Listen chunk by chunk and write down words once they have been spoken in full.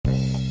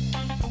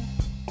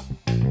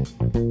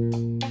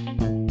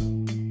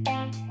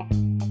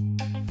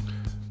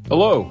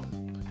Hello,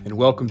 and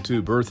welcome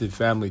to Birthing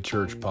Family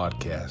Church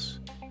Podcast.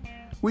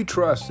 We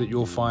trust that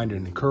you'll find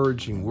an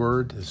encouraging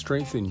word to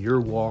strengthen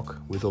your walk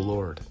with the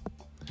Lord.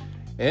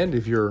 And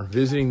if you're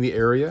visiting the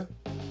area,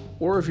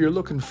 or if you're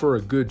looking for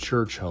a good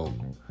church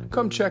home,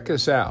 come check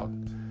us out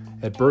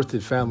at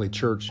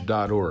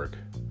birthedfamilychurch.org.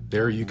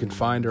 There you can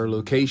find our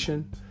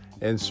location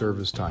and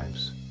service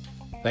times.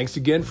 Thanks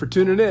again for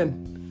tuning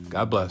in.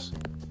 God bless.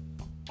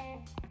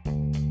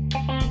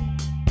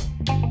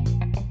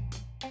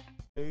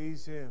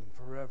 Praise Him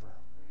forever.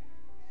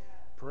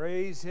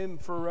 Praise Him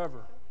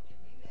forever.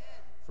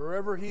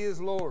 Forever He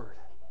is Lord.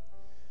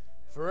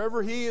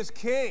 Forever He is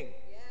King.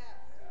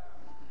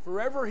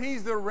 Forever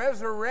He's the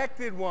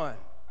resurrected one.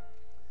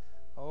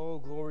 Oh,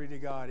 glory to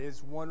God.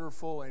 It's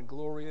wonderful and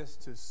glorious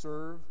to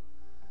serve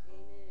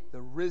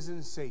the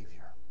risen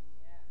Savior.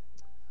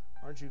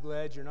 Aren't you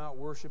glad you're not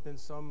worshiping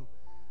some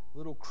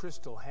little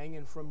crystal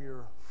hanging from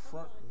your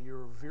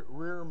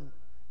rear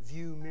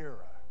view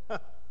mirror?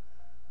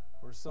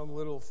 Or some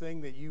little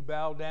thing that you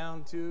bow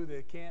down to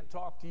that can't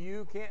talk to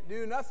you, can't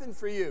do nothing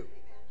for you.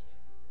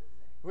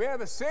 We have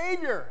a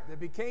Savior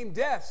that became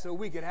death so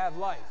we could have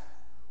life.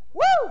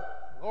 Woo!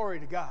 Glory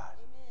to God.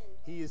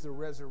 He is the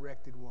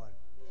resurrected one.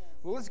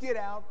 Well, let's get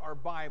out our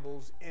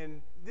Bibles,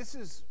 and this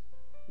is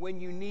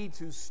when you need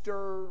to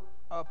stir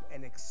up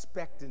an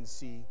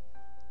expectancy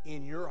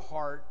in your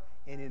heart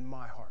and in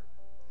my heart.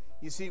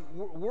 You see,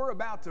 we're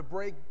about to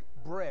break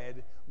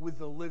bread with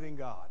the living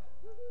God.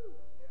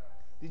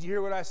 Did you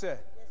hear what I said?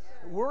 Yes,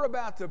 we're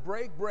about to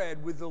break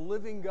bread with the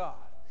living God,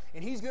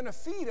 and He's going to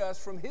feed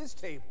us from His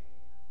table.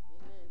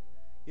 Amen.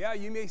 Yeah,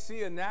 you may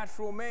see a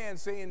natural man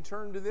saying,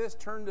 turn to this,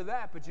 turn to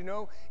that, but you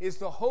know, it's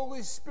the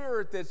Holy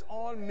Spirit that's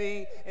on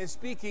me and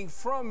speaking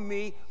from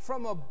me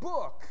from a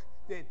book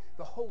that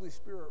the Holy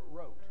Spirit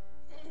wrote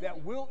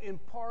that will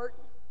impart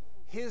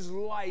His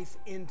life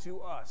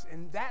into us.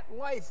 And that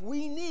life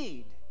we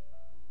need,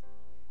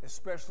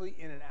 especially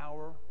in an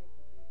hour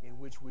in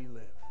which we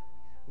live.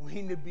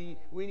 We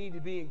need to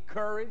be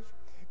encouraged.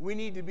 We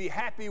need to be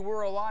happy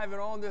we're alive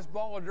and on this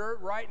ball of dirt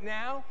right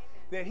now,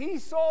 that He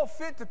saw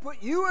fit to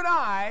put you and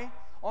I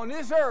on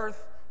this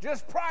earth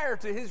just prior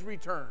to His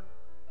return.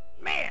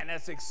 Man,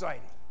 that's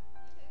exciting.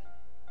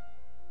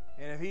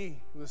 And if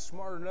He was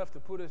smart enough to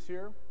put us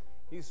here,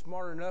 He's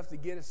smart enough to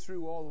get us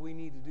through all that we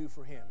need to do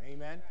for Him.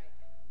 Amen?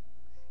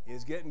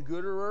 It's getting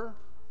gooder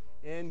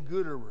and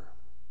gooder.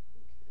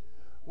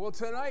 Well,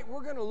 tonight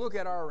we're going to look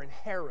at our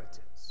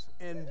inheritance.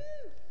 And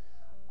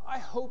I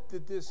hope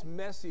that this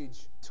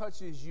message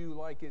touches you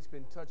like it's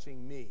been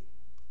touching me.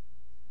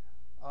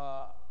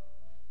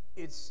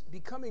 It's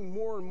becoming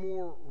more and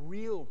more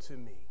real to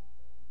me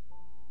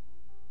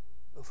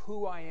of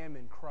who I am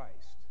in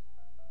Christ.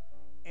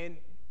 And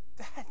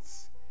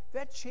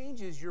that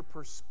changes your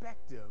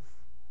perspective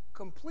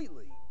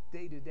completely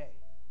day to day.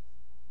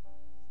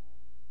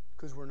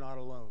 Because we're not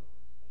alone.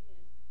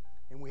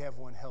 And we have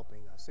one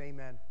helping us.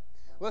 Amen.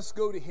 Let's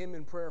go to Him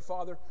in prayer.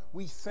 Father,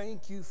 we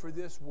thank You for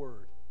this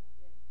word.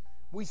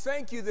 We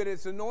thank You that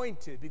it's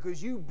anointed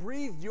because You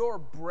breathed Your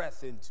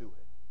breath into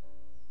it.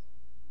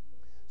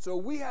 So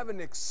we have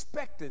an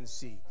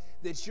expectancy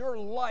that Your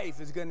life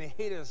is going to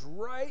hit us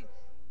right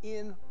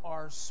in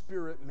our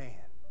spirit man.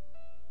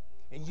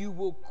 And You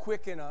will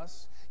quicken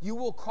us. You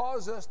will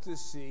cause us to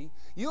see.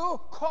 You'll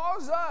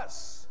cause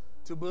us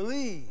to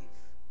believe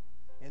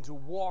and to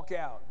walk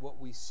out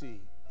what we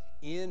see.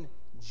 In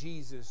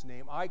Jesus'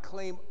 name, I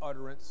claim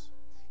utterance.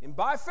 And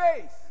by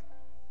faith,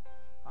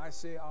 I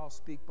say I'll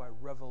speak by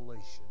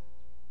revelation.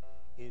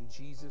 In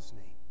Jesus'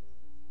 name,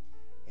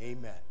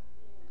 amen.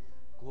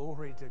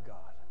 Glory to God.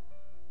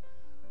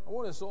 I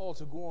want us all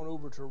to go on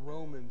over to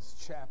Romans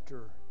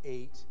chapter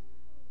 8.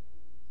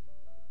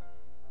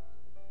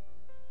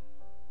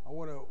 I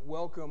want to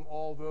welcome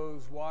all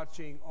those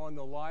watching on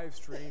the live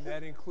stream.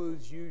 That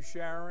includes you,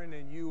 Sharon,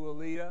 and you,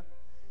 Alita.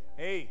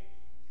 Hey,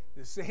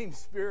 the same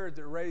Spirit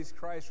that raised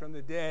Christ from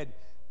the dead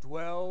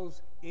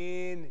dwells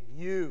in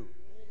you.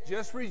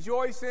 Just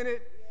rejoice in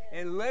it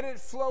and let it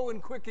flow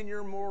and quicken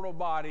your mortal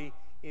body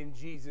in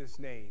Jesus'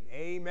 name.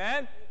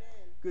 Amen.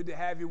 Good to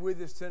have you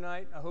with us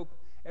tonight. I hope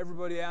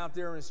everybody out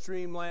there in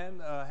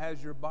Streamland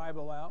has your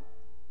Bible out.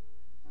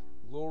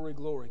 Glory,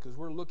 glory, because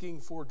we're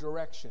looking for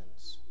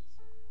directions.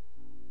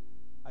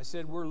 I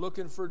said we're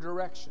looking for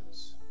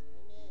directions.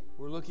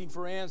 We're looking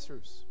for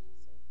answers.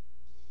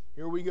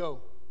 Here we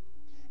go.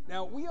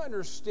 Now, we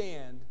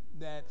understand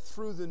that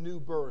through the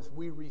new birth,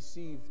 we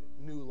received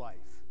new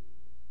life.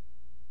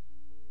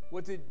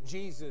 What did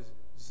Jesus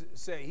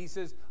say? He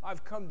says,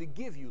 I've come to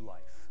give you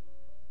life.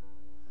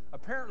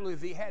 Apparently,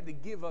 if He had to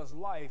give us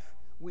life,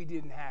 we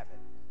didn't have it.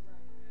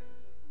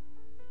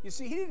 You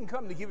see, He didn't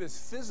come to give us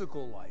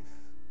physical life.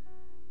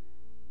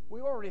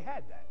 We already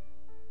had that.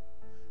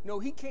 No,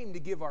 He came to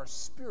give our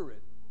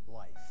spirit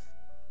life.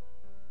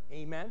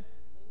 Amen?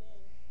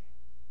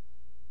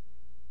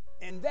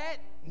 And that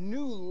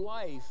new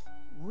life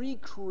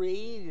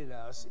recreated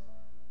us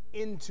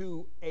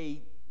into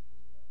a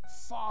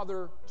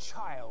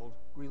father-child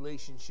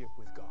relationship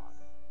with God.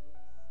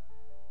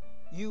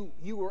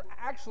 You were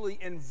actually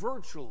and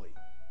virtually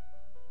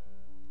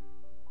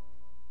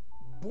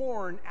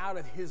born out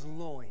of his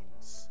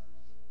loins.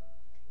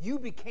 You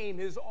became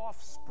his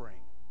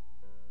offspring.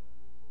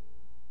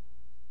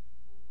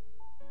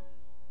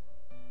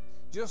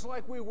 Just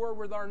like we were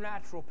with our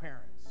natural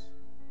parents.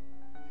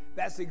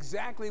 That's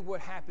exactly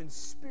what happened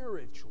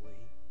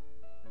spiritually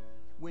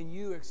when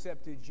you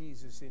accepted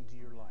Jesus into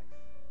your life.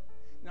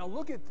 Now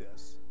look at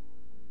this.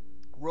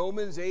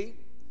 Romans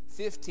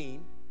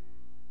 8:15.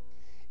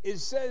 It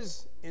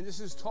says, and this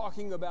is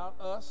talking about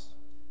us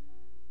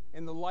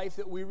and the life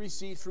that we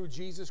receive through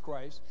Jesus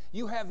Christ.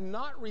 You have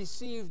not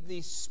received the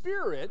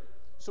Spirit,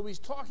 so he's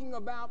talking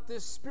about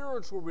this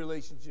spiritual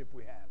relationship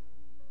we have.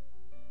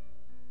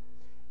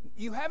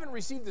 You haven't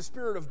received the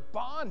spirit of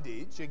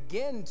bondage,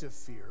 again to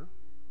fear,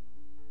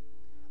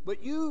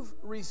 but you've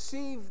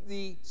received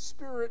the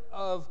spirit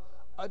of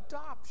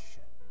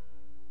adoption.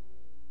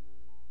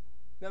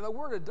 Now, the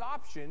word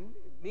adoption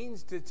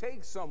means to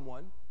take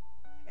someone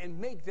and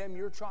make them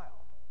your child.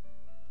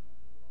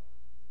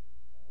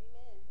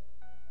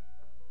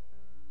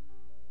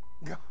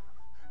 Amen.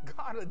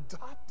 God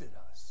adopted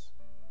us.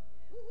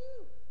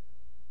 Woo-hoo.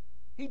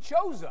 He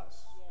chose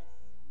us.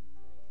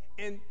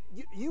 Yes. And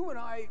you and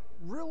I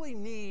really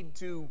need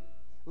to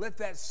let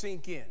that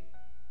sink in.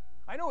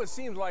 I know it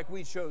seems like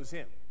we chose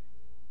him.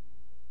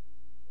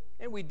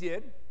 And we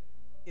did,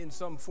 in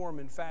some form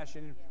and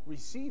fashion,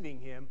 receiving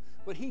him.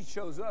 But he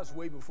chose us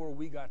way before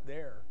we got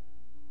there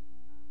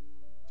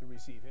to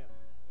receive him.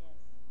 Yes.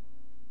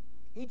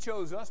 He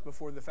chose us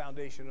before the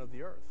foundation of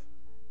the earth.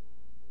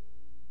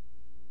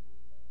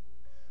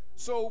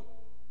 So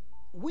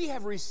we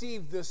have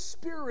received the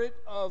spirit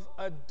of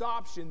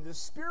adoption, the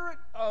spirit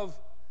of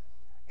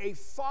a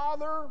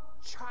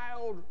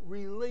father-child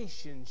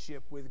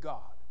relationship with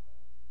God.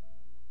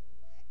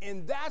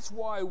 And that's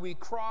why we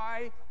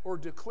cry or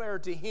declare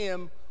to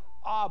him,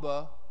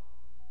 Abba,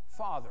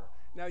 Father.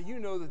 Now, you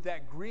know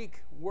that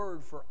Greek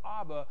word for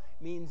Abba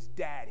means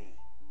daddy.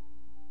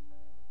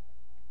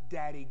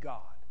 Daddy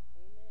God.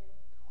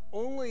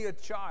 Amen. Only a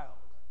child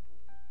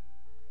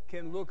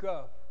can look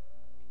up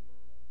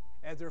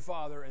at their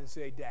father and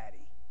say,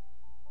 Daddy.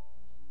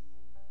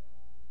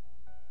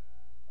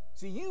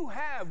 See, you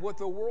have what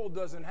the world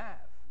doesn't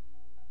have.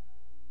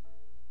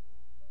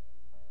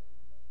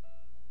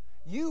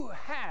 You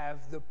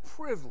have the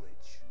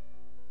privilege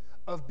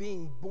of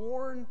being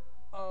born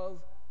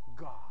of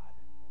God.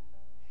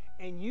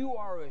 And you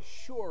are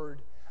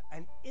assured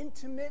an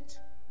intimate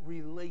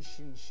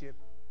relationship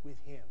with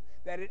him.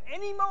 That at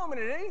any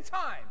moment, at any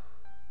time,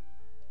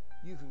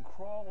 you can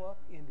crawl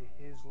up into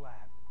his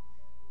lap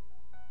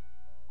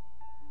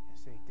and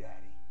say,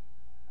 Daddy,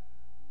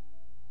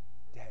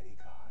 Daddy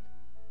God.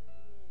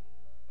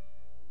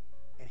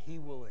 And he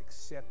will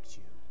accept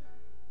you.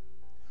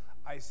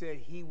 I said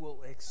he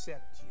will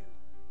accept you.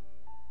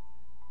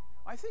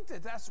 I think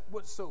that's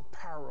what's so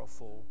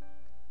powerful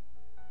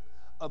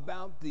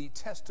about the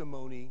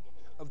testimony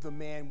of the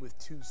man with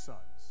two sons.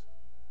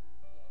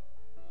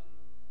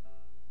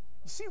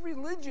 You see,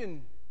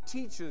 religion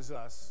teaches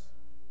us,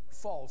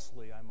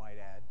 falsely I might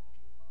add,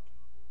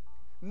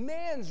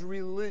 man's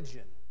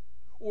religion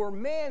or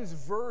man's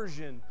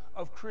version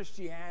of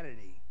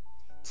Christianity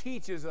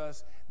teaches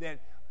us that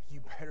you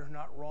better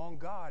not wrong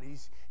God.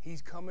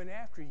 He's coming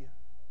after you.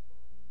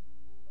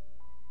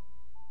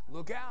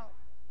 Look out.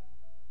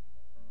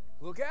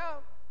 Look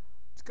out.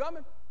 It's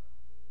coming.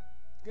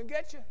 It's going to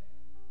get you.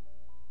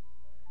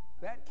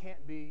 That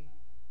can't be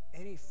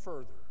any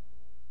further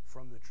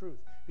from the truth.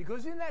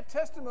 Because in that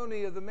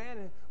testimony of the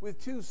man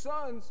with two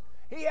sons,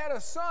 he had a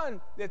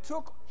son that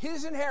took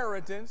his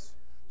inheritance,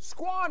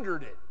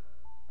 squandered it,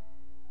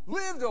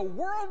 lived a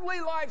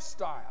worldly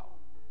lifestyle,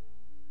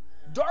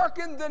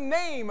 darkened the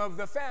name of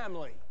the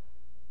family,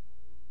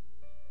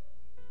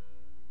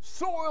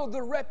 soiled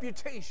the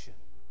reputation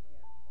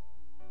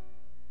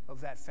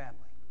of that family.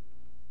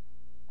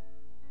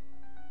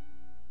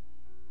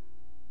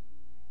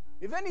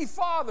 If any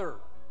father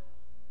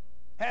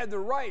had the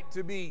right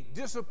to be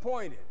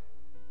disappointed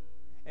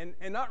and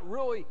not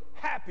really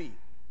happy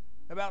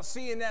about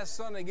seeing that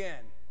son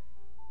again,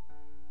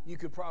 you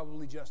could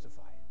probably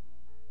justify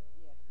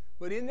it. Yeah.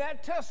 But in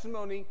that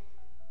testimony,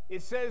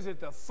 it says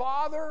that the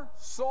father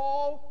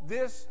saw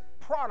this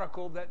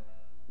prodigal, that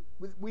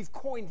we've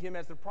coined him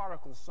as the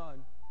prodigal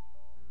son.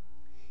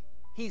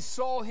 He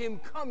saw him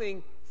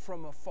coming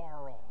from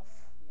afar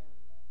off.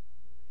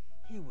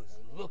 Yeah. He was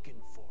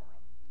looking for him.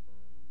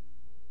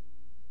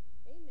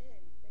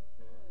 Amen. Thank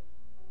you, Lord.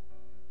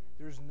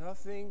 There's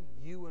nothing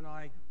you and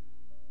I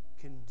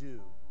can do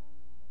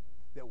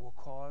that will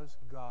cause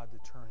God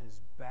to turn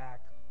his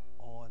back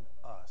on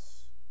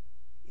us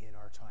in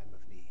our time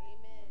of need.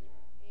 Amen.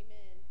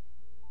 Amen.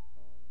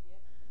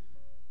 Yep.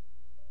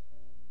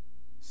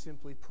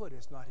 Simply put,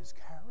 it's not his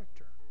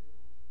character.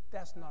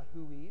 That's not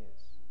who he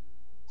is.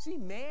 See,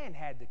 man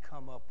had to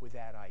come up with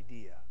that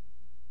idea.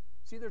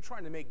 See, they're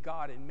trying to make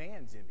God in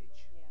man's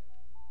image.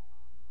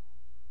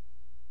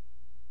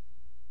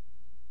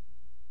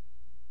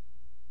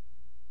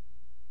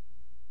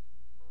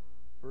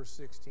 verse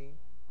 16.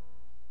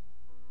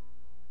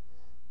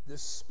 The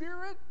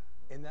Spirit,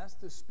 and that's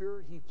the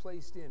Spirit He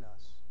placed in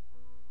us,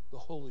 the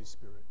Holy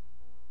Spirit.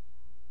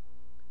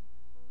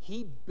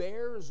 He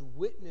bears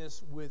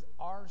witness with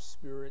our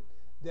spirit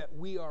that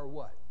we are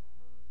what?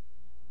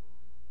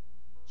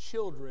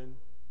 Children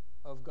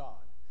of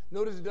God.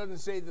 Notice it doesn't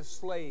say the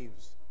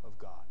slaves of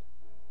God.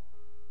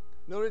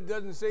 Notice it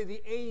doesn't say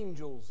the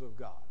angels of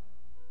God.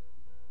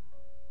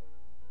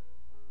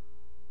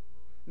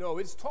 No,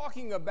 it's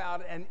talking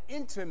about an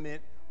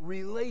intimate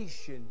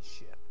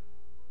relationship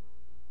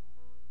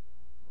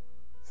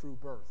through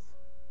birth.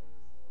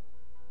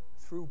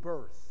 Through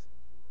birth.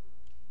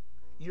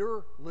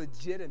 You're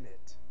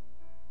legitimate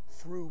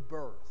through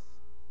birth.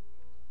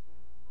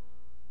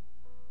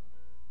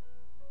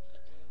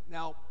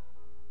 Now,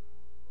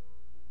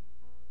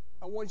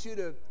 I want you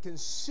to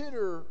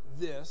consider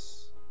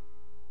this,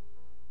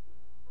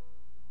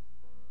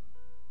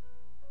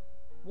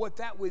 what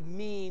that would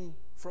mean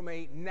from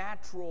a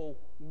natural,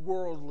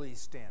 worldly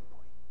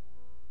standpoint.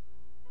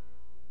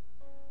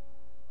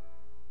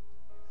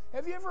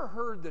 Have you ever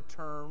heard the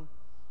term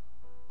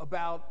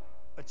about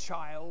a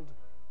child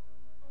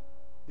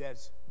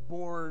that's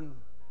born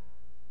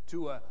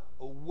to a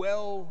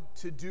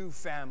well-to-do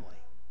family?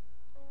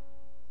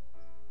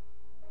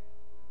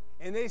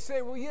 And they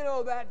say, well, you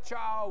know, that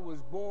child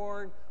was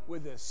born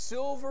with a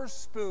silver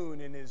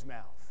spoon in his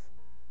mouth.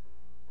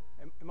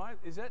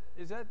 Is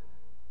that,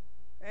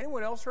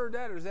 anyone else heard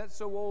that, or is that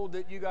so old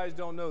that you guys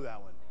don't know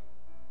that one?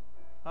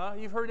 Huh?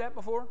 You've heard that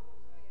before?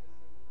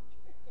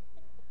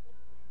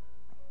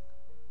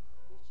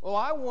 Well,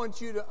 I want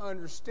you to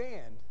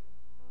understand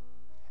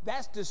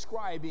that's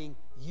describing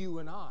you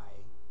and I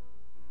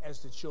as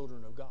the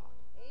children of God.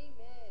 Amen.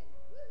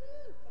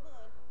 Woo-hoo. Come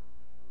on.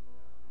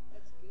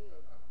 That's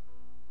good.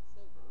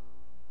 So good.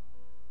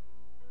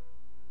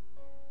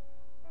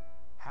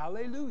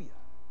 Hallelujah.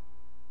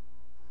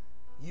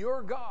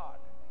 Your God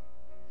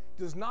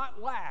does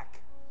not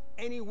lack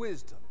any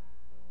wisdom.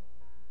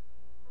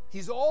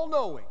 He's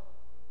all-knowing.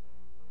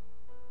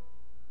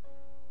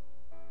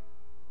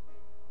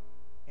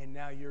 And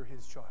now you're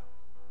His child.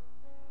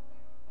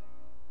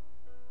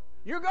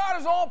 Your God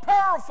is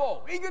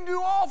all-powerful. He can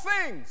do all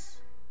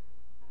things.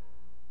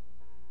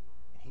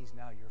 And He's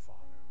now your Father.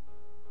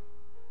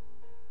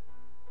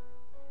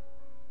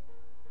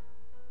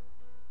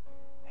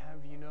 How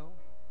do you know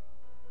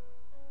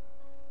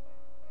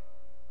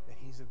that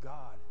He's a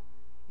God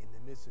in the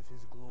midst of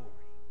His glory,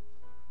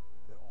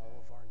 that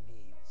all of our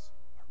needs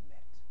are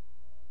met?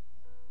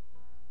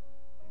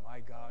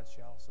 My God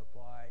shall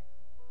supply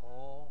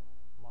all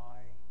my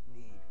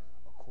need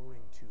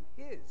according to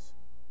His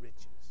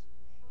riches.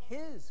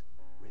 His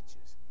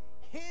riches.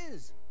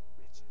 His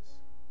riches.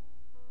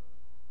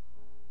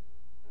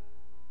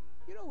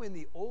 You know, in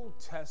the Old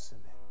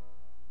Testament,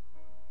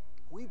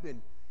 we've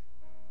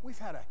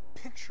had a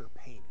picture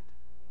painted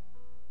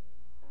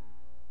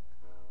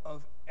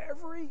of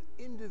every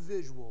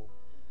individual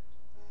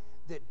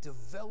that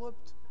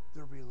developed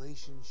the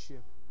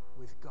relationship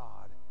with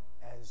God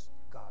as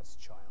God's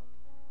child.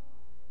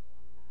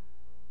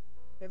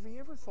 Have you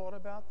ever thought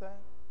about that?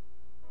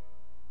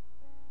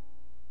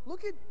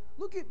 Look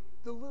at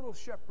the little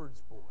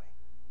shepherd's boy,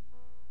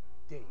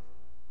 David.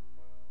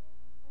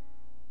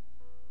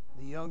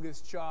 The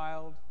youngest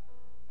child.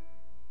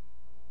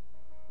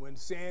 When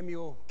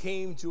Samuel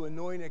came to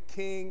anoint a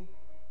king,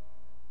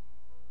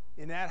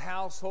 in that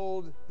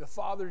household, the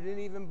father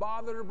didn't even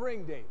bother to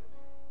bring David.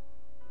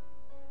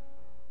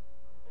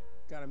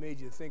 Kind of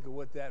made you think of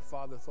what that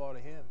father thought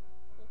of him.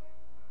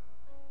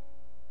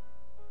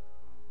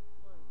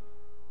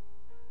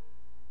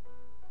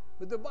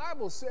 But the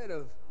Bible said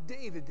of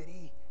David that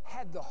he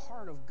had the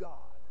heart of God.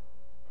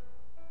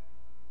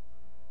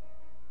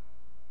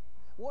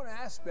 One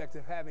aspect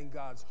of having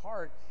God's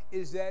heart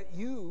is that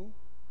you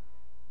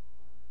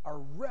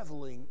are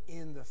reveling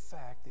in the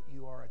fact that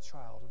you are a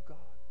child of God.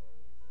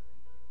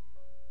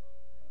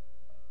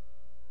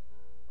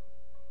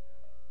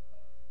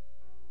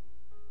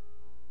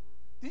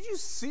 Did you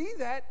see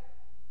that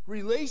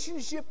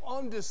relationship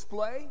on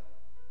display?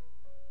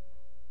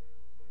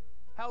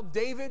 How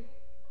David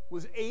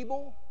was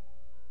able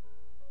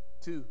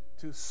to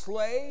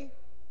slay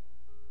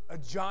a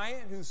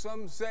giant who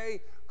some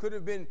say could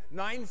have been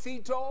 9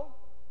 feet tall,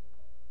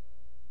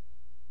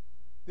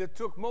 that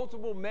took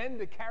multiple men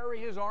to carry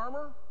his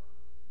armor.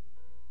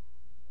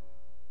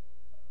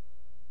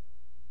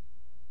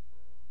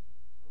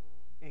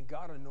 And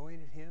God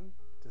anointed him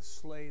to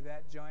slay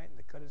that giant and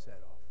to cut his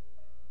head off.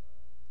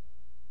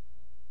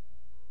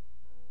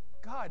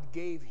 God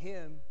gave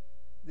him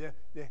the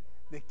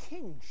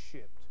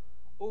kingship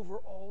over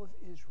all of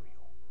Israel.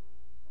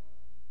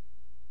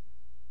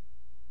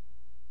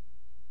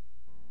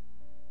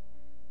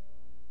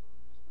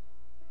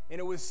 And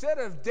it was said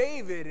of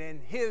David and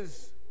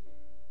his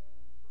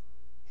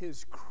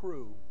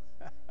crew,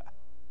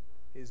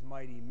 his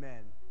mighty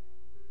men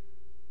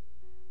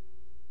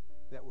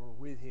that were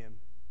with him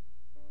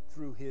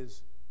through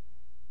his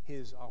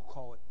I'll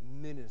call it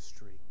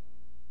ministry,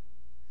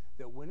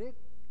 that when it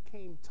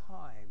came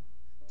time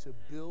to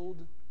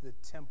build the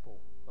temple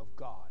of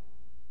God,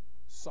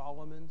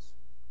 Solomon's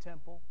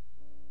temple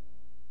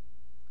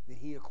that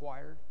he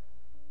acquired,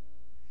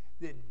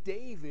 that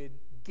David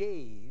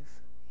gave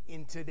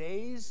in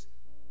today's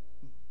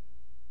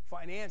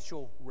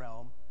financial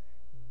realm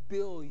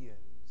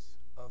billions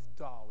of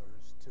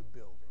dollars to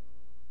build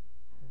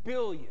it.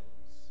 Billions.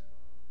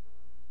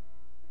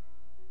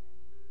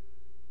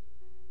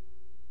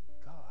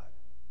 God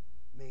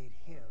made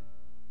him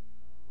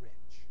rich.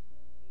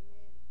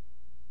 Amen.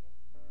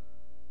 Yes.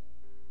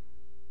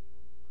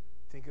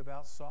 Think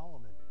about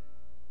Solomon.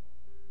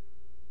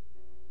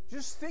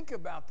 Just think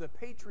about the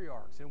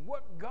patriarchs and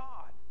what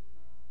God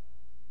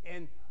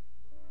and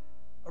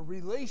a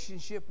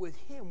relationship with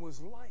him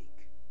was like.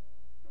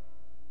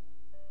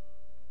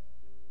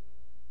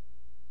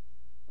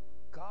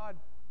 God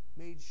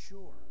made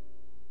sure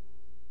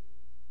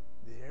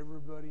that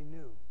everybody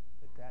knew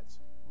that that's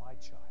my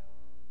child.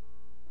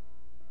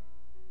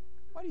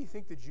 Why do you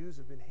think the Jews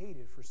have been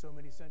hated for so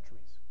many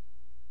centuries?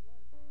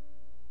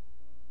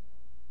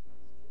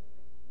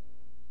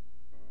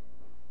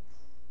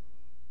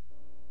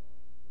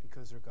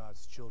 Because they're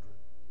God's children.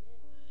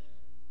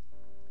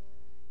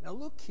 Now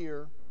look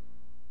here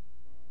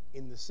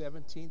in the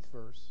 17th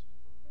verse.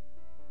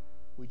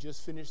 We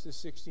just finished the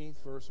 16th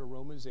verse of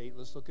Romans 8.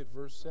 Let's look at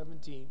verse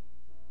 17.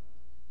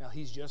 Now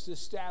he's just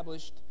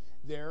established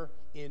there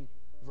in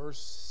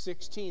verse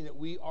 16 that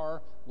we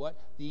are what?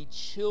 The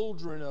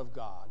children of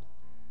God.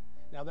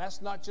 Now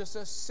that's not just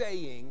a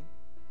saying,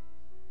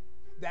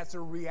 that's a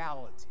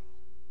reality.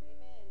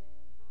 Amen.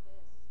 Yes.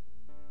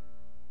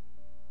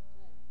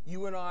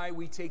 You and I,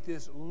 we take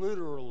this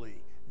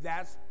literally.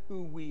 That's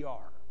who we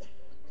are.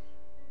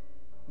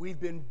 We've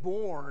been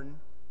born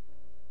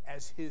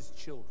as his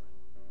children.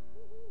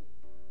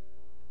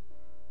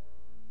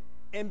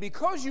 And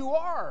because you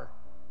are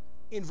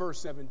in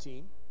verse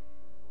 17,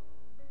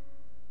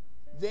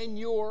 then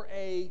you're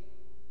a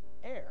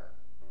heir.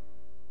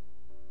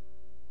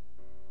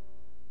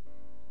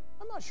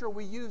 I'm not sure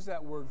we use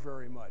that word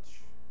very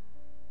much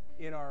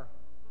in our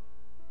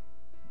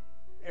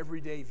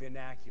everyday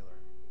vernacular.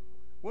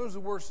 When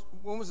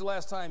was the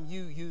last time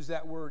you used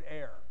that word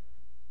heir?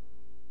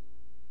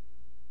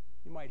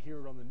 You might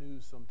hear it on the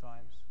news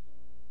sometimes.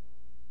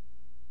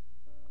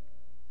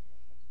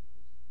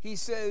 He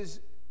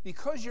says,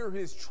 because you're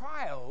his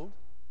child,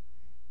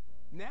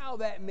 now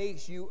that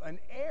makes you an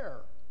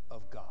heir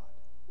of God.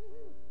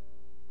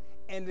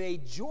 And a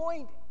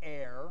joint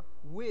heir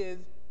with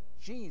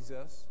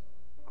Jesus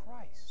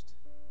Christ.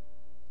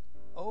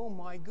 Oh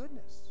my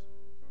goodness.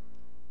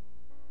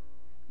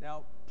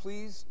 Now,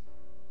 please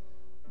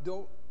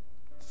don't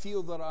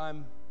feel that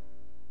I'm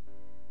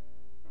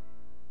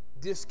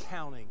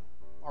discounting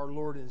our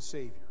Lord and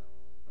Savior.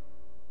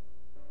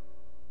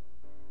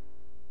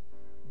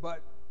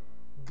 But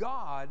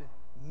God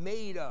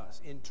made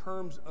us in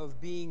terms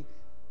of being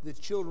the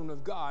children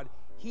of God.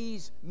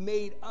 He's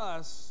made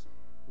us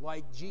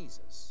like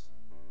Jesus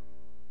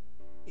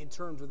in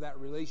terms of that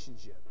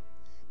relationship.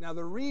 Now,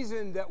 the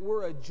reason that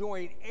we're a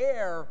joint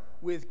heir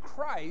with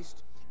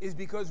Christ is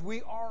because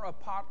we are a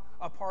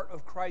part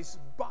of Christ's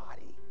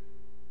body.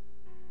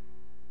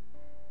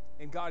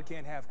 And God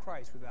can't have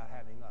Christ without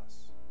having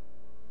us.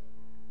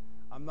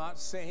 I'm not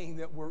saying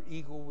that we're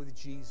equal with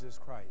Jesus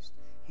Christ.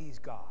 He's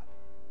God.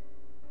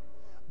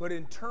 But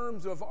in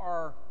terms of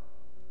our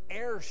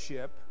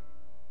heirship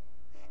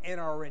and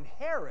our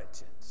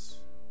inheritance,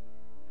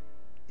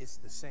 it's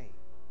the same.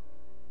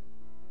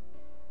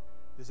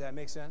 Does that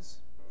make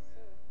sense? Yes,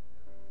 sir.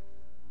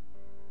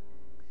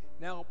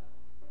 Now,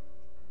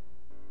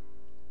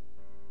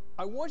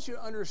 I want you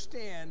to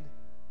understand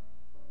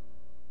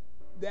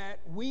that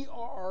we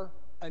are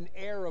an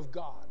heir of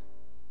God.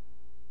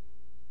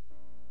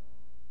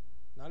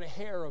 Not a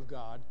hair of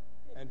God,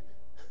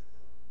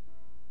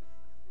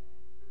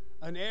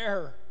 an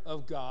heir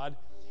of God,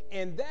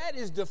 and that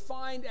is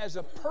defined as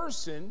a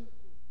person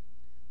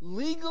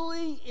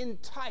legally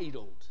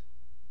entitled.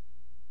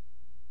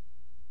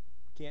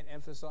 Can't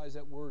emphasize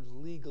that word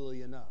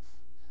legally enough.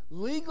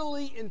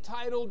 Legally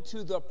entitled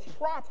to the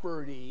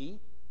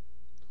property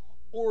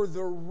or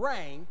the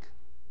rank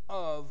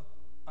of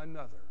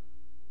another.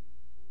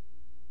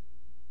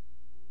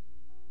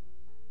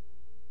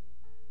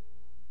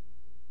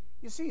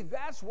 You see,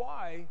 that's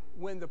why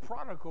when the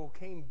prodigal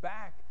came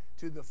back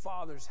to the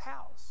father's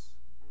house,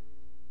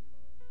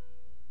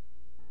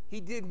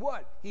 he did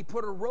what? He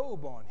put a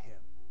robe on him.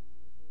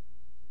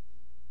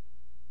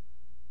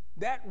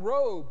 That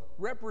robe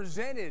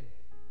represented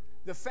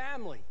the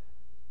family.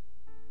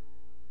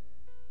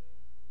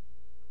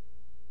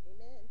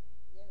 Amen.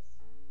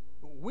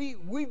 Yes.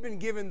 We've been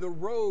given the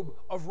robe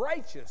of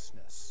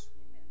righteousness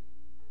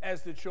Amen.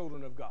 as the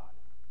children of God.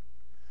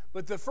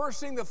 But the first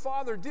thing the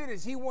father did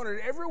is he wanted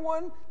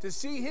everyone to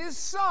see his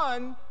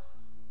son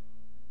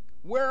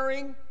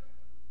wearing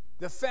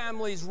the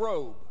family's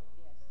robe.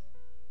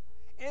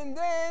 Yes. And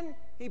then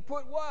he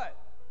put what?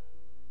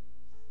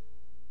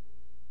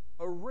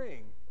 A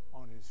ring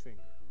on his finger.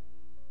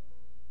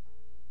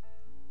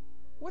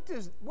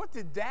 What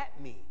did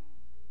that mean?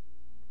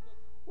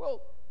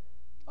 Well,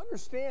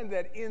 understand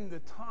that in the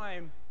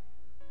time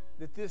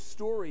that this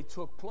story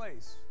took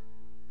place,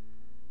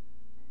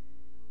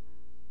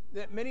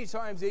 that many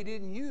times they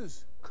didn't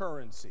use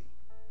currency.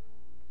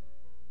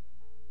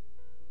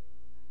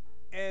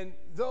 And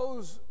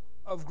those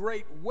of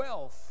great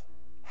wealth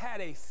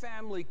had a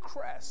family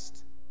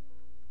crest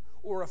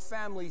or a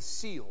family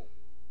seal.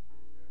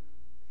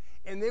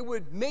 And they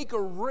would make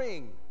a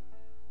ring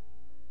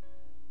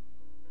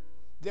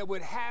that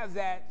would have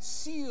that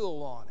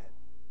seal on it.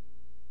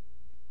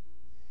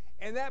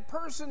 And that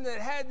person that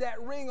had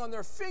that ring on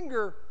their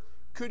finger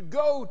could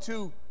go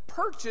to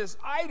purchase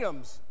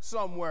items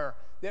somewhere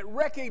that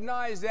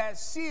recognized that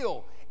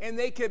seal. And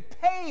they could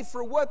pay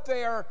for what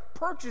they are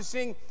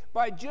purchasing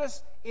by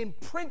just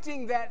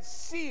imprinting that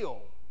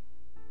seal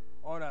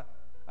on a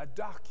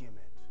document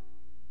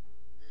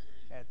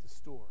at the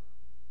store.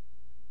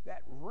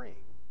 That ring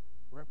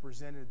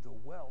represented the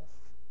wealth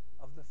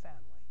of the family.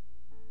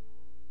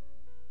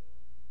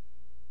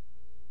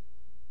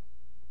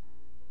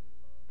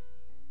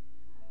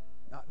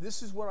 Now,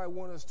 this is what I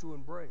want us to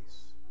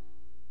embrace.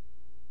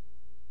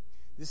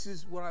 This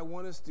is what I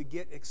want us to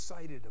get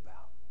excited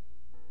about.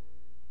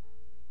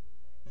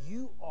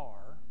 You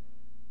are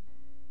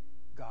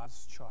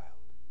God's child,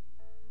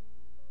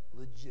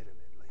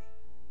 legitimately,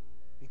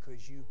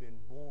 because you've been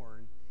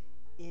born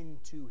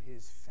into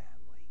his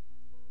family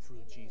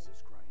through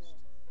Jesus Christ.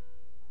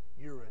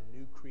 You're a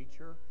new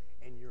creature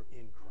and you're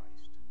in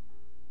Christ.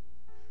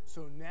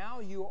 So now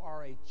you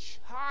are a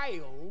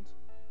child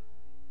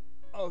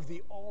of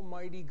the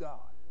Almighty God.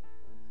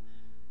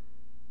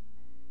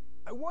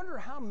 I wonder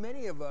how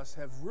many of us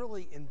have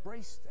really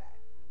embraced that.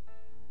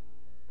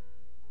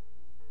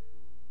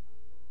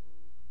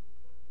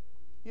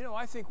 You know,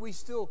 I think we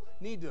still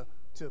need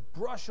to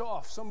brush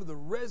off some of the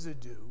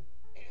residue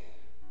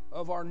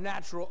of our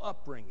natural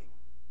upbringing.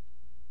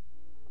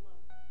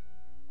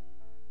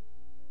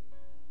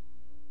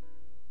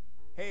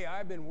 Hey,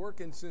 I've been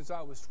working since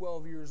I was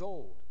 12 years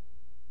old,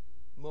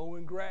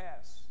 mowing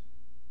grass,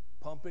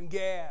 pumping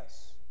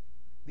gas,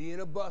 being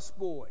a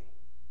busboy,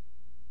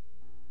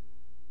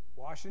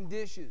 washing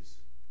dishes.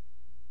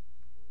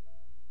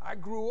 I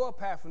grew up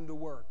having to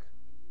work.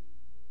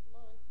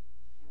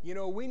 You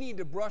know, we need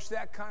to brush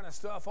that kind of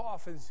stuff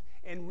off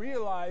and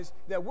realize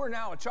that we're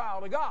now a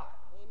child of God.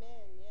 Amen,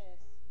 yes.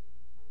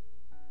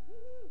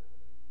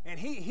 And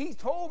he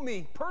told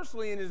me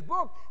personally in his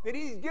book that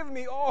he's given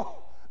me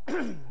all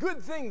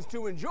good things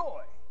to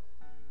enjoy.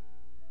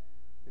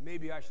 And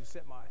maybe I should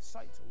set my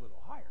sights a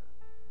little higher.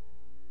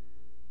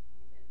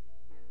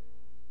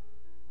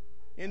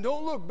 And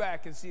don't look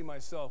back and see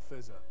myself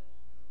as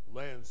a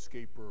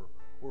landscaper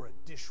or a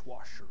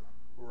dishwasher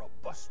or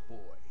a busboy.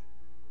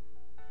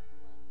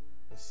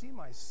 But see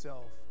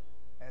myself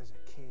as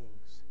a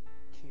king's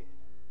kid.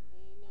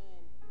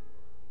 Amen.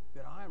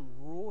 That I'm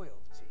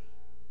royalty.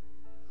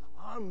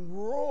 I'm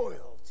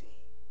royalty.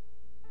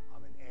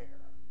 I'm an heir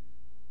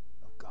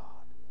of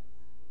God.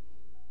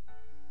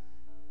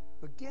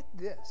 But get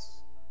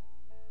this.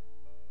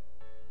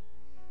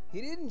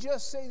 He didn't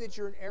just say that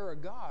you're an heir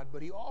of God,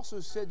 but he also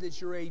said that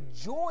you're a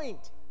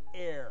joint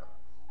heir,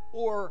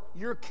 or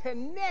you're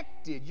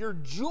connected. You're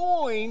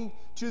joined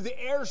to the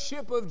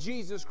heirship of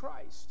Jesus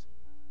Christ.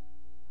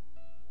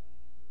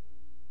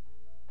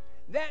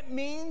 That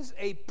means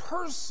a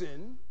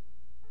person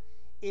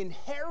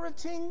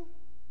inheriting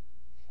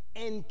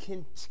and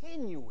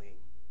continuing.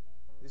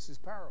 This is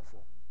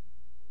powerful.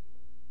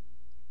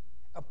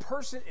 A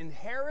person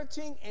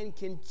inheriting and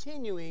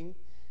continuing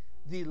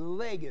the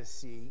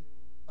legacy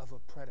of a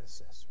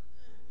predecessor.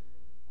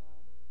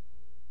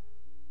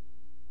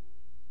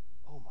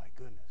 Oh my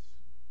goodness.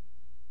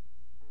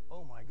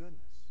 Oh my goodness.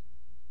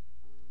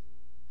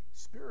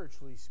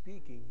 Spiritually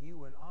speaking,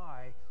 you and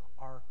I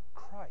are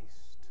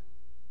Christ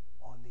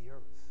on the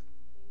earth.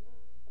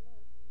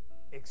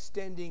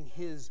 Extending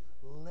his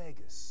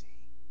legacy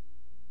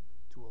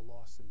to a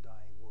lost and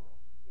dying world.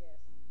 Yes.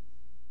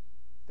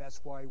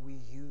 That's why we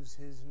use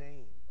his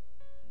name.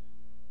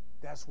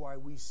 That's why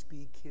we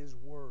speak his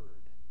word.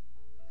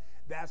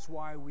 That's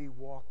why we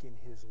walk in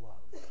his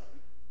love.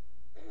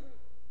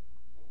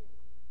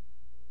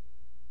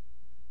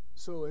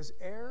 So as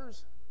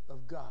heirs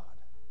of God,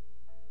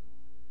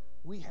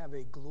 we have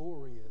a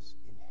glorious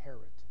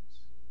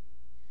inheritance.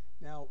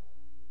 Now,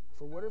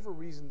 for whatever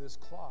reason, this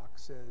clock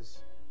says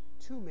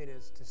 2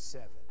 minutes to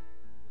 7.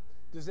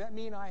 Does that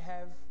mean I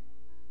have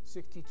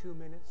 62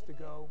 minutes to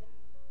go?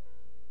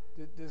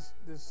 Does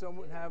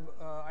someone have,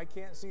 I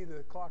can't see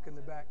the clock in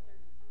the back.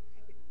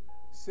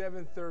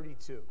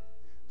 7:32.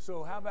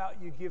 So how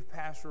about you give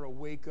Pastor a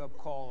wake-up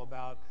call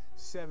about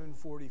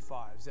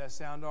 7:45? Does that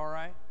sound all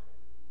right?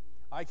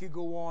 I could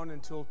go on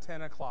until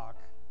 10 o'clock,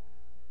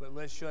 but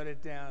let's shut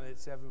it down at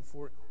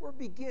 7:40, or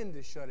begin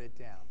to shut it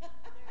down.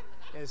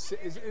 Is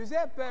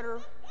that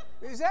better?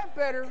 Is that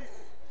better?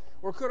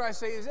 Or could I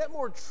say, is that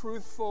more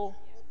truthful?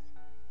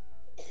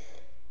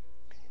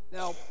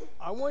 Now,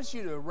 I want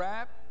you to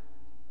wrap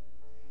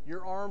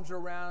your arms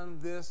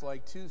around this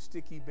like two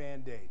sticky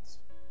Band-Aids.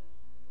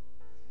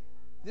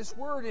 This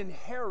word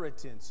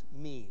inheritance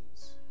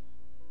means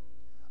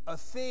a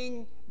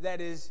thing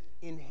that is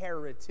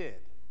inherited,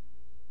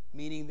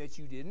 meaning that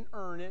you didn't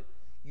earn it,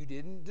 you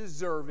didn't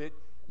deserve it,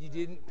 you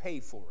didn't pay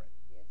for it.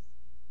 Yes.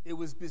 It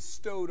was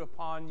bestowed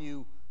upon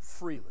you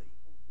freely.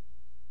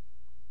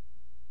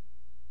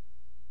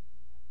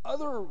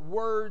 Other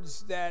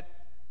words that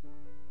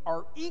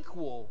are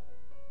equal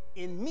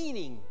in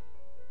meaning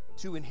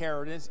to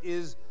inheritance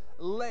is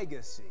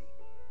legacy,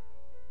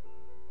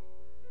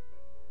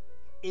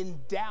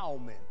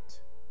 endowment,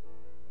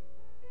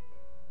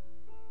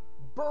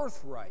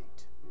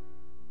 birthright,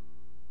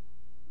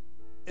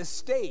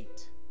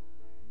 estate,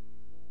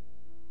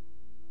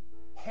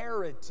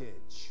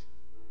 heritage,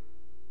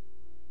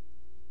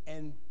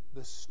 and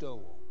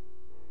bestowal.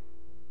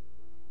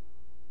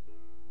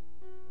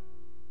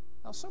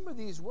 Now, some of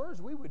these words,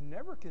 we would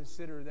never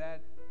consider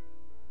that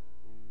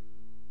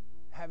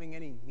having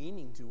any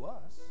meaning to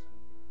us.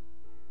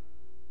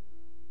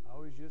 I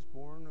was just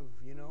born of,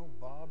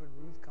 Bob and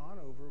Ruth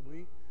Conover.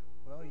 We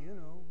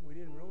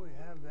didn't really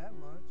have that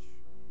much.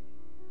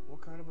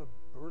 What kind of a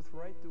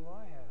birthright do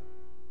I have?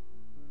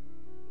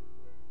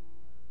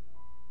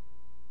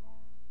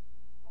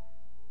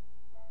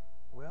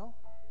 Well,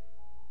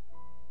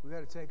 we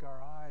got to take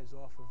our eyes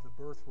off of the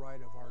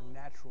birthright of our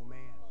natural man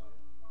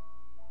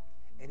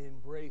and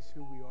embrace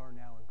who we are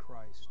now in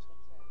Christ. That's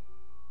right.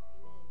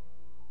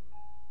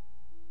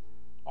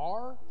 Amen.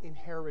 Our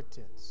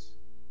inheritance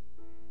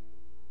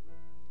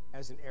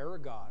as an heir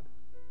of God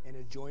and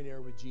a joint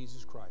heir with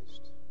Jesus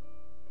Christ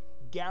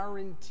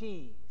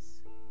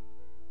guarantees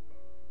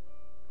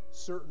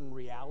certain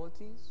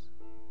realities,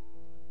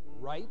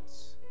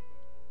 rights,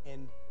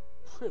 and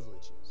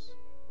privileges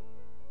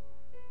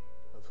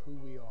of who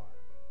we are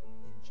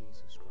in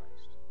Jesus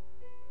Christ.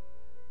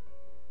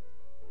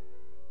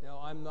 Now,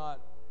 I'm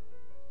not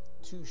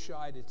too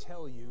shy to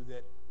tell you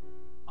that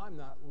I'm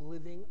not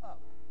living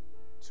up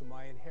to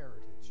my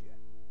inheritance yet.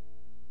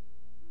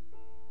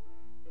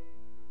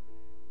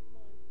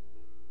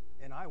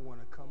 And I want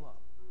to come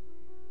up.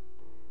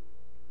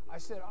 I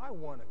said, I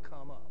want to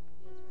come up.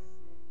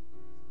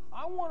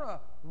 I want to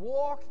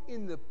walk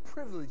in the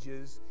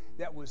privileges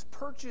that was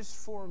purchased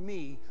for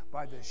me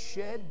by the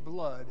shed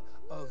blood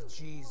of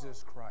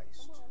Jesus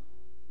Christ,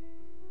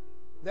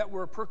 that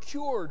were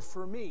procured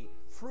for me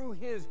through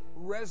his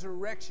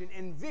resurrection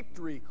and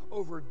victory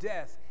over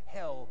death,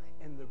 hell,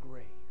 and the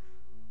grave.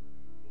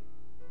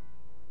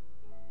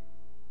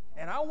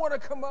 And I want to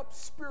come up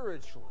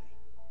spiritually.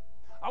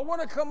 I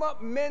want to come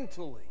up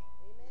mentally.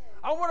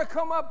 I want to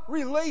come up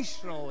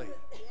relationally.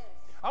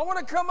 I want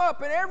to come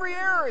up in every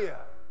area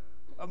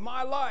of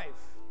my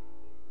life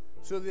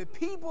so that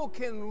people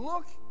can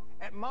look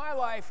at my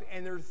life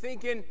and they're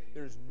thinking,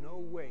 there's no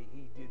way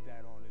he did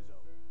that on his own.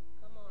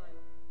 Come on.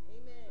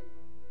 Amen.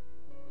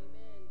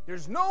 Amen.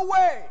 There's no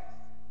way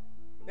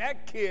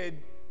that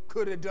kid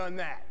could have done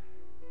that.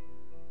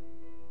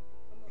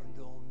 And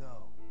they'll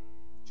know,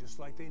 just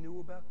like they knew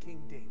about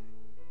King David,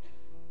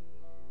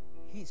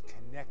 he's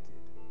connected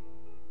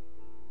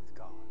with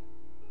God.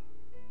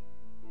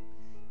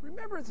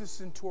 Remember the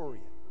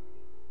centurion.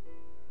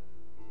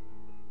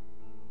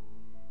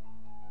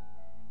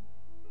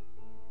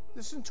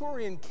 The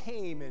centurion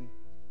came and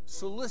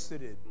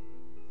solicited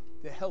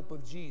the help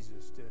of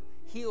Jesus to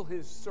heal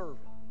his servant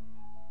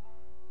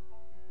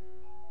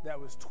that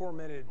was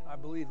tormented, I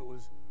believe it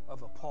was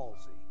of a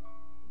palsy.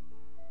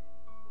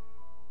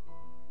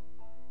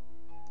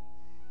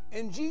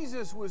 And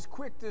Jesus was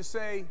quick to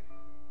say,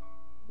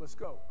 let's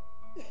go.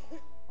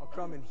 I'll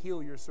come and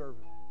heal your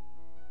servant.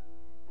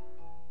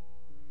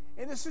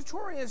 And the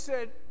centurion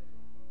said,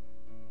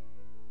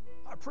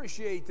 I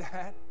appreciate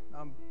that.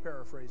 I'm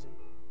paraphrasing.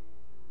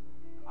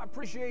 I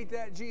appreciate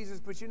that, Jesus,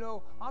 but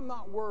I'm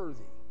not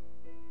worthy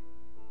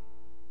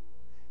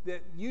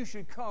that you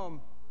should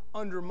come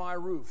under my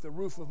roof, the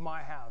roof of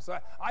my house.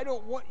 I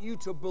don't want you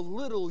to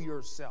belittle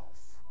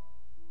yourself.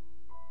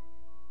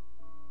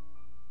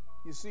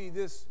 You see,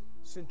 this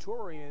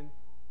centurion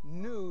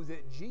knew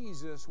that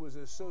Jesus was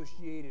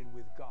associated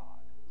with God.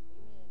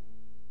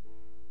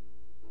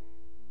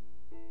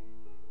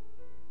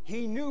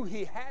 He knew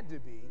he had to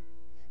be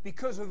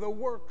because of the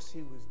works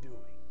he was doing.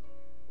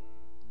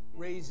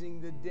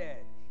 Raising the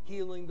dead,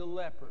 healing the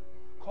leper,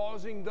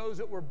 causing those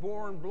that were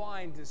born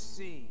blind to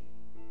see,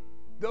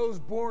 those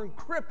born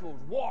crippled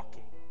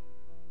walking,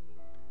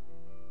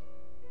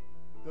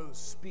 those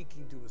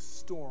speaking to a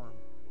storm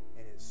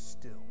and is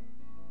still.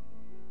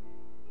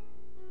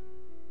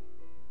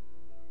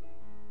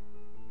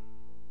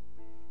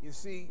 You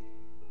see,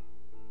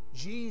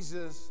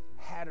 Jesus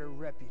had a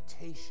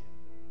reputation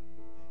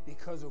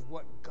because of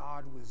what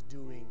God was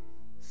doing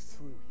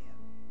through him.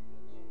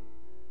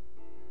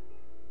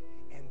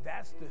 And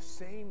that's the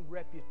same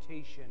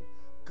reputation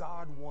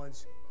God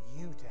wants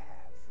you to have.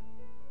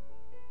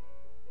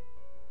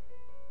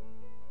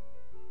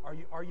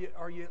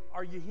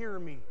 Are you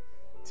hearing me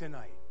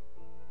tonight?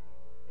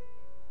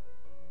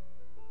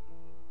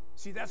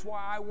 See, that's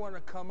why I want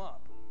to come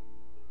up.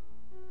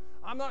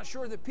 I'm not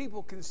sure that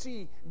people can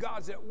see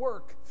God's at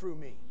work through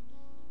me.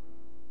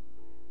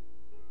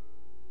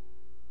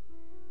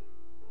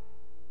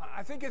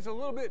 I think it's a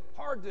little bit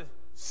hard to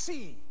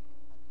see.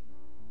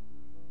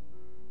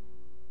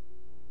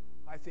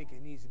 I think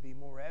it needs to be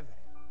more evident.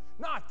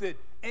 Not that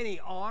any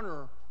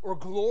honor or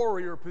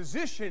glory or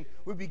position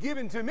would be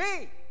given to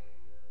me,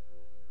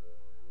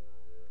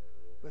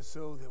 but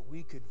so that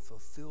we could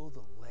fulfill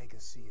the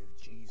legacy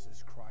of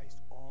Jesus Christ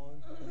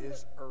on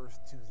this earth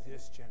to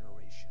this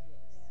generation.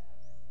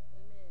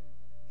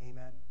 Amen.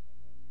 Amen.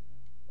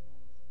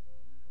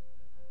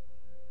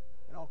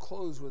 And I'll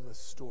close with a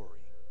story.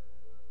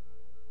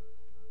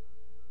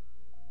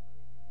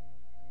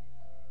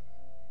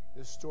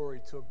 This story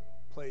took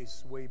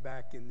place way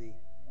back in the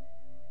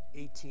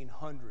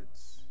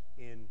 1800s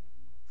in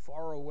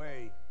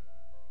faraway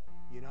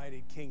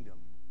United Kingdom,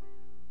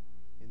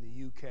 in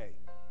the UK,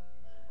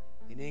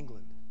 in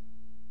England.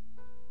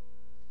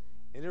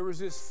 And there was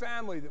this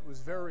family that was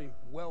very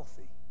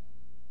wealthy,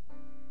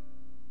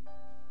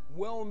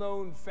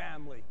 well-known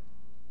family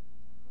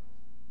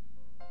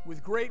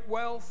with great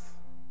wealth,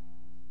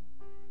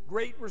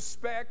 great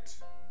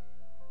respect,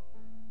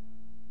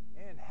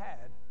 and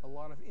had a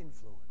lot of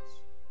influence.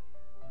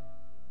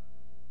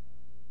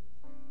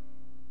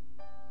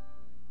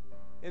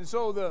 And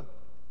so the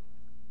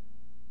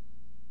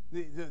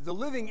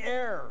living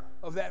heir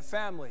of that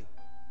family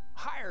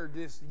hired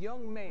this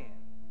young man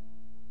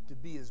to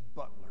be his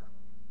butler.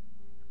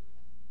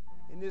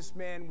 And this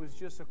man was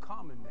just a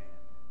common man.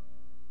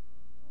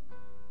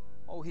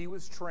 Oh, he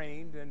was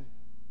trained and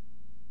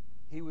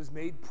he was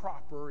made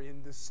proper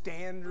in the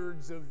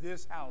standards of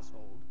this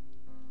household.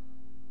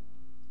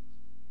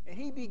 And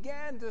he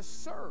began to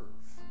serve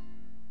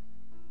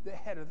the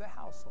head of the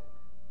household.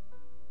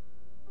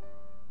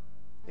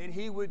 And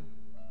he would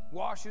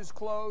wash his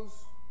clothes.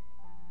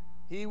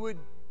 He would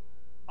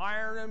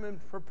iron them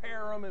and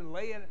prepare them and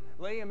lay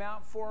them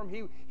out for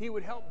him. He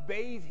would help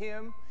bathe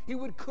him. He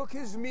would cook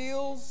his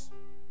meals.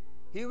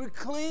 He would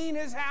clean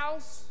his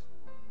house.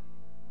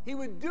 He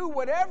would do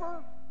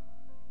whatever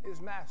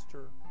his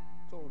master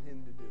told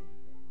him to do.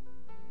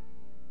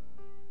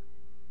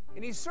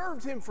 And he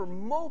served him for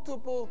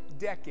multiple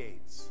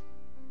decades.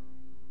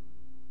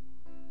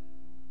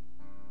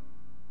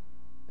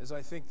 As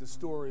I think the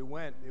story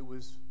went, it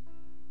was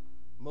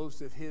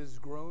most of his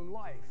grown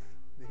life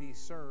that he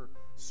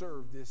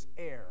served this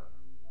heir,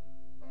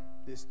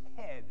 this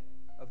head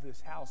of this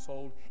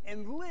household,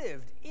 and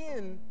lived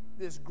in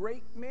this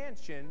great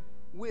mansion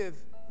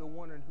with the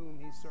one in whom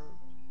he served.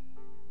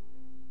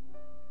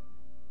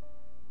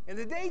 And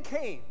the day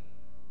came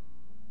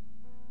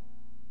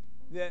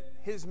that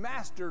his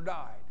master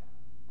died.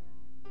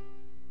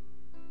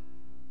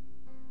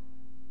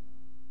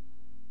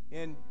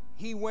 And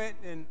he went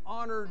and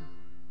honored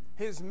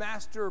his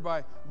master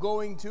by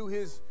going to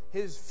his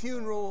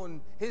funeral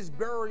and his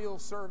burial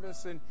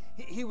service. And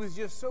he was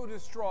just so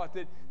distraught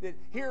that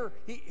here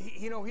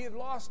he had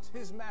lost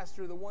his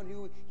master, the one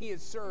who he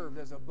had served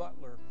as a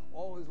butler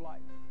all his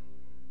life.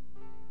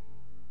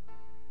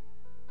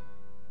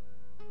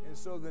 And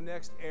so the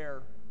next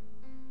heir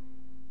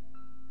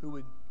who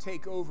would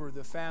take over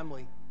the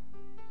family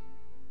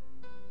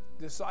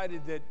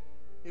decided that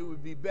it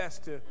would be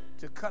best to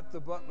cut the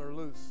butler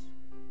loose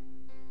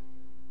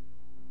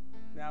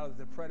now that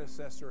the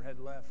predecessor had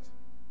left.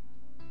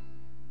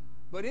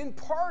 But in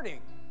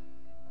parting,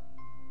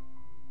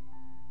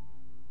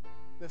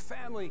 the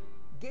family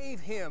gave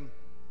him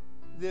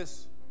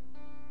this,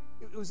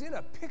 it was in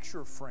a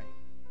picture frame.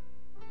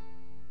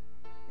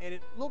 And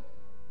it looked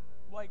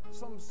like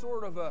some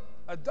sort of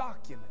a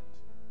document.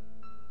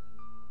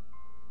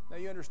 Now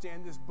you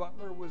understand, this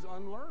butler was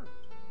unlearned.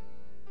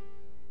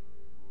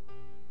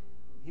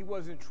 He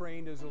wasn't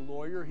trained as a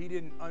lawyer. He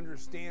didn't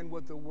understand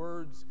what the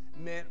words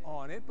meant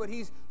on it, but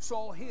he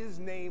saw his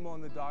name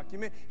on the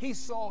document. He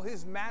saw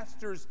his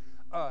master's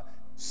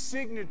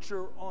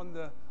signature on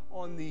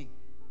the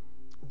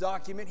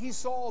document. He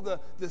saw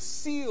the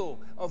seal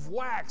of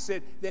wax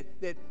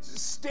that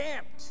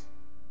stamped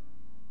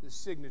the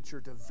signature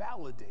to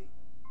validate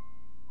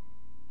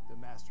the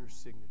master's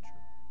signature.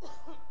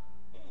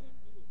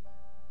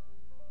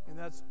 And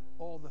that's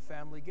all the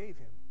family gave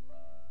him.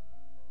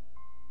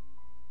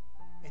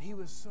 And he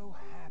was so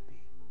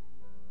happy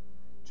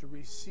to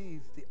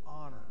receive the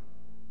honor,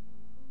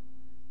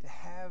 to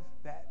have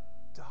that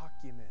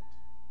document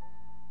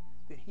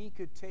that he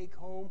could take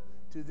home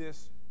to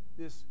this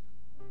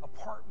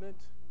apartment,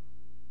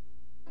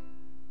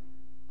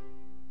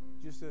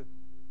 just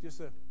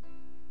a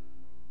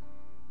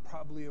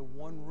probably a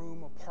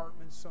one-room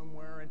apartment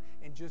somewhere,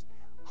 and just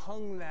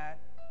hung that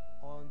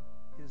on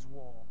his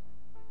wall.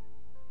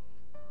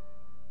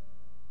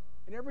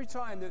 And every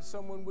time that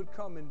someone would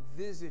come and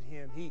visit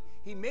him,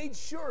 he made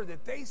sure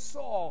that they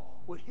saw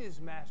what his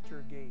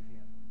master gave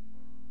him.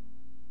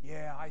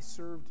 Yeah, I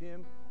served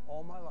him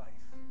all my life.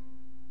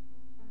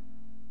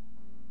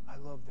 I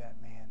love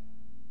that man.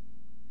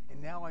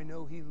 And now I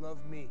know he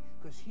loved me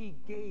because he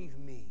gave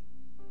me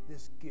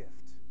this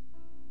gift.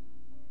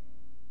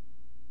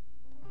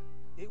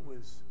 It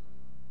was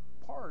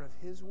part of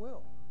his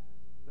will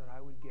that I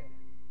would get it.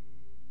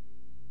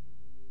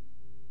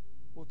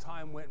 Well,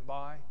 time went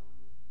by.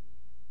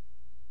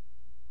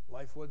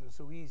 Life wasn't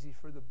so easy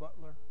for the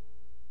butler.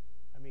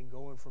 I mean,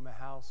 going from a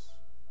house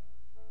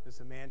that's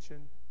a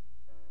mansion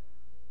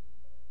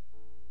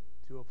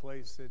to a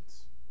place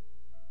that's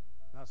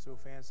not so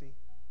fancy.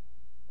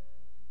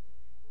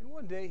 And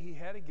one day he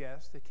had a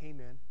guest that came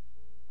in.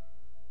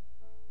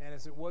 And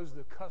as it was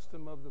the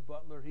custom of the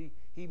butler,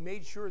 he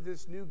made sure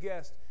this new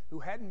guest, who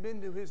hadn't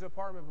been to his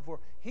apartment before,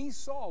 he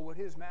saw what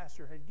his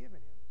master had given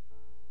him.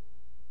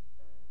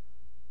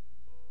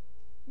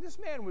 And this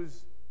man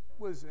was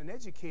an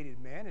educated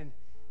man, and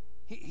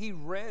he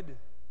read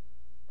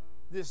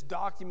this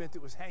document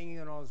that was hanging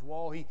on his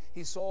wall.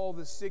 He saw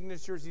the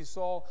signatures. He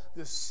saw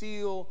the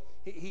seal.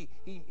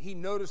 He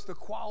noticed the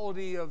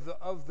quality of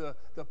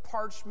the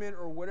parchment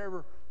or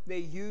whatever they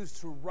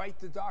used to write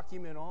the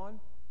document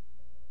on.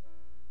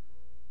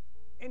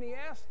 And he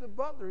asked the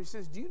butler, he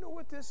says, "Do you know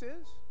what this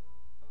is?"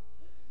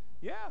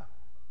 "Yeah,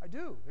 I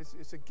do.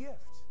 It's a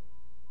gift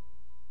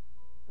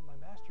that my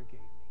master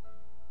gave me.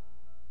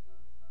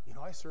 You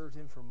know, I served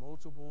him for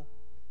multiple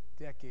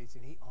decades,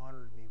 and he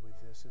honored me with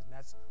this, and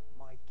that's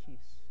my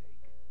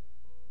keepsake."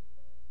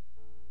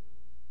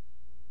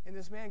 And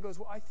this man goes,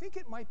 "Well, I think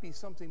it might be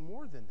something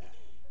more than that.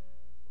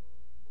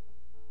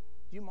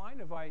 Do you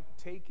mind if I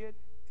take it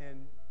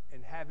and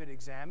have it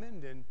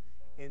examined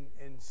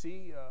and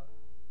see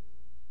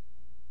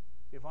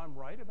if I'm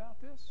right about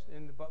this?"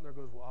 And the butler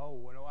goes,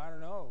 "Well, I don't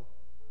know.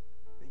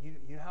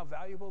 You know how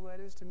valuable that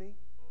is to me?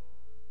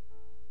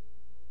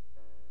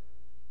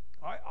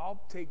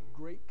 I'll take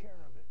great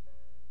care of it."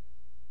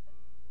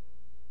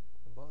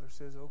 The butler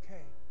says,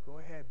 "Okay, go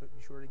ahead, but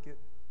be sure to get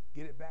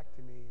it back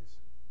to me as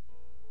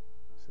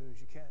soon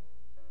as you can."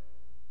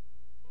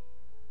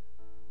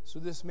 So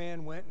this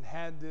man went and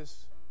had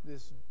this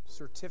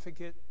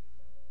certificate,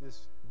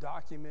 this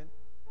document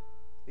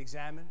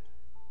examined.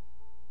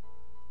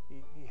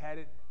 He had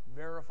it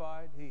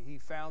verified. He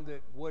found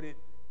that what it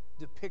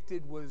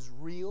depicted was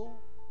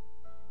real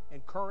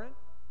and current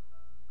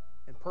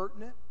and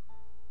pertinent.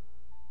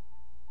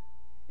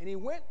 And he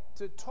went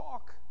to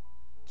talk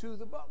to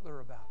the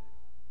butler about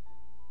it.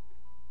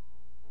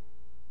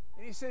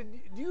 And he said,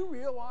 "Do you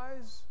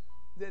realize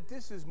that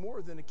this is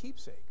more than a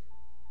keepsake?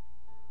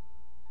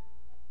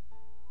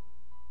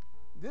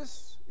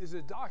 This is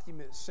a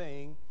document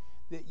saying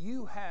that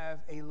you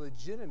have a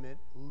legitimate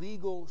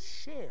legal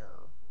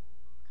share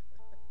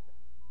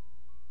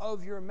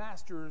of your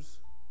master's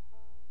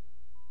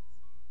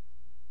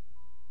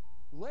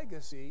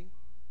legacy,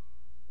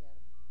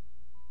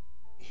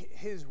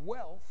 his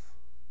wealth,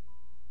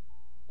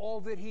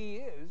 all that he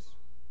is,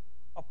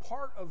 a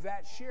part of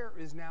that share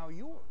is now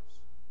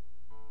yours.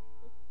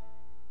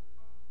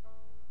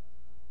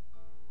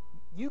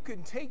 You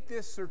can take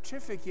this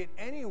certificate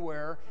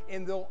anywhere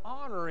and they'll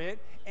honor it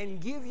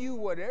and give you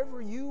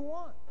whatever you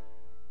want,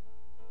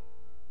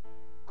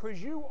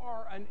 because you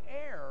are an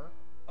heir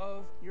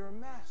of your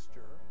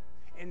master,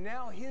 and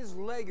now his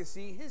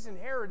legacy, his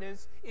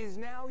inheritance is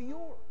now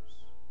yours.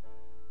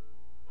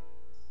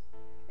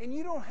 And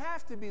you don't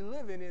have to be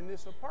living in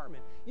this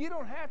apartment. You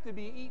don't have to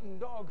be eating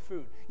dog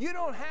food. You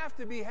don't have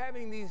to be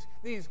having these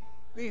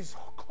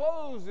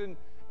clothes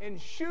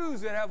and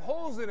shoes that have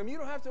holes in them. You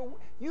don't have to.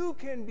 You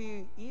can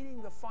be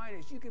eating the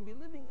finest. You can be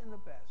living in the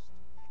best,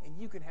 and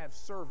you can have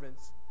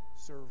servants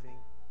serving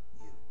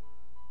you.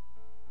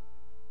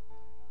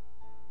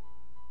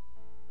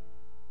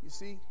 You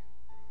see,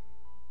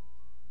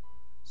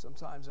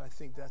 sometimes I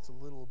think that's a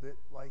little bit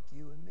like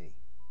you and me.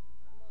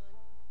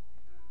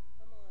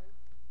 Come on.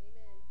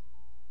 Amen.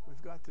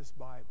 We've got this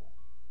Bible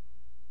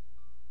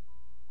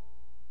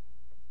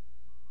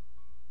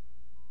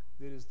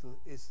that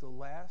it's the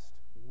last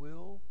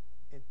will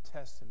and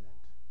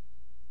testament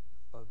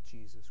of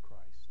Jesus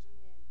Christ.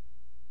 Amen.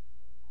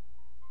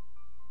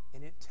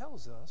 And it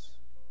tells us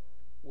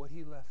what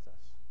he left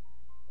us.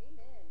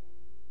 Amen.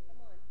 Come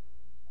on.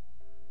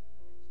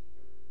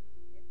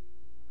 Yep.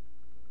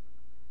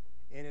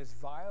 And it's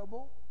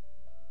viable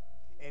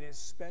and it's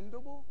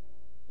spendable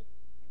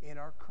in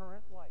our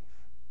current life.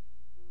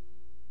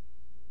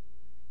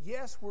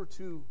 Yes, we're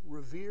to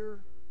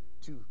revere,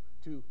 to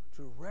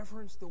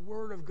reverence the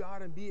Word of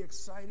God and be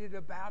excited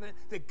about it,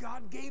 that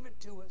God gave it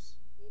to us.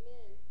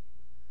 Amen.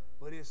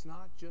 But it's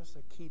not just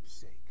a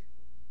keepsake.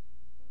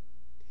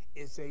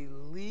 It's a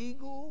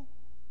legal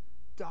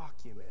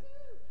document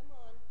Come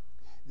on.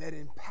 that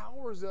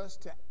empowers us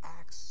to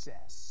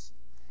access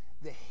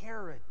the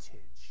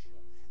heritage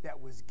that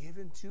was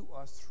given to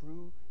us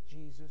through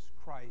Jesus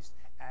Christ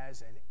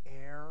as an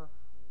heir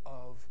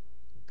of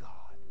God.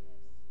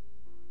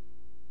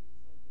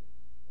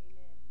 Amen.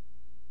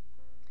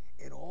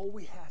 And all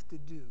we have to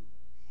do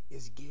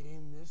is get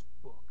in this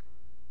book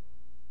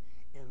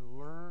and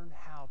learn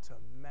how to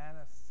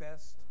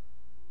manifest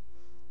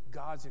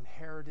God's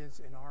inheritance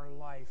in our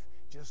life,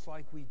 just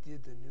like we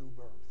did the new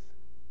birth.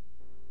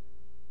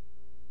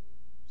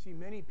 See,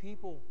 many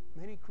people,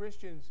 many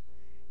Christians,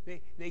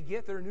 they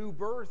get their new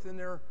birth and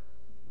they're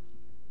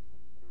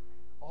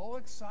all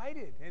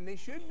excited, and they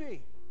should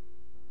be.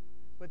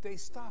 But they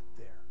stop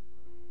there.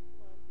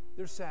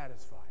 They're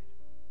satisfied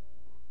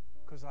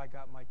because I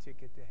got my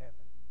ticket to heaven.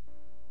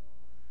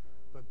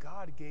 But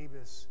God gave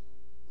us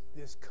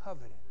this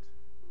covenant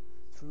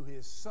through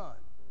his Son,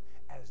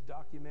 as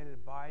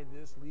documented by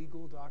this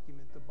legal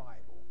document, the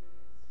Bible.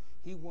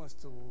 He wants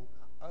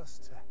us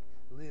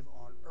to live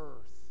on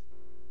earth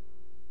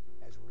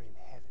as we're in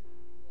heaven.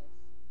 Yes.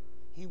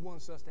 He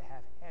wants us to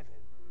have heaven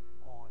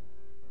on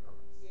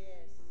earth.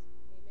 Yes.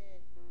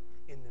 Amen.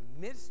 In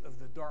the midst of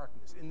the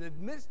darkness, in the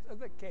midst of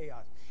the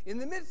chaos, in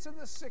the midst of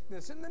the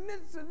sickness, in the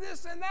midst of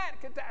this and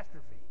that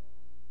catastrophe,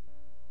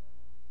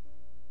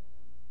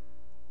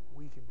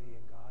 we can be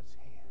in God's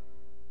hand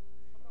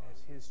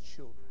as his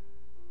children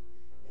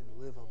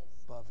and live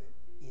above it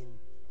in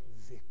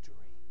victory.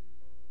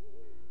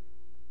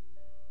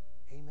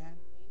 Amen. Amen.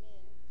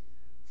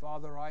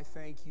 Father, I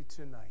thank you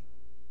tonight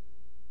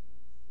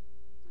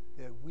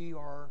that we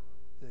are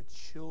the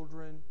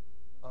children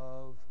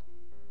of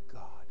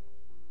God.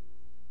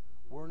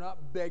 We're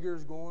not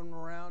beggars going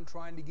around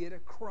trying to get a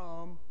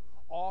crumb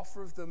off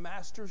of the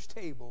master's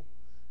table.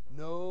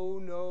 No,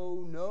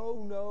 no,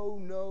 no, no,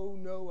 no,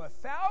 no.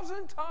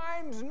 1,000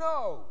 times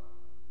no.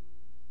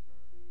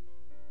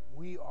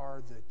 We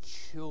are the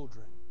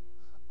children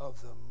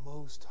of the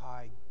Most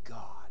High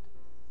God.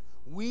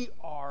 We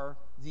are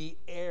the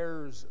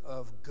heirs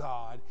of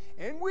God,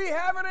 and we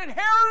have an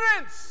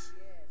inheritance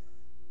Yes.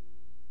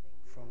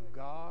 from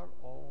God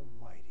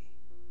Almighty.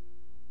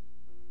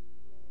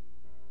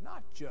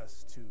 Not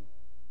just to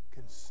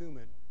consume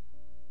it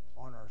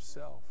on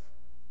ourselves,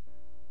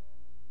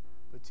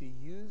 but to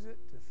use it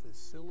to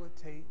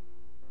facilitate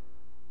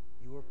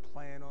your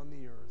plan on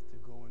the earth to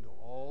go into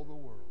all the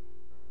world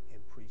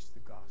and preach the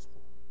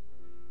gospel.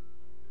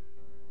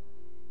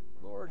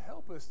 Lord,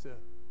 help us to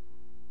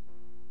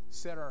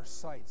set our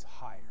sights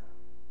higher.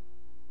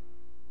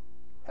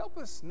 Help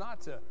us not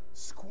to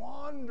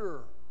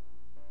squander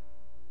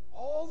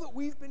all that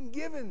we've been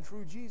given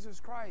through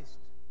Jesus Christ.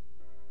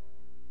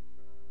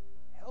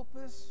 Help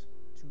us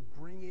to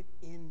bring it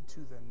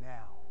into the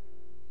now,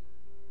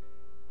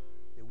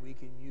 that we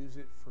can use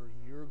it for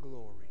your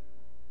glory.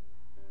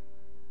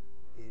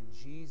 In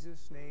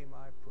Jesus' name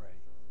I pray.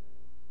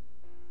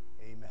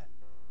 Amen.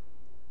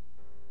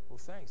 Well,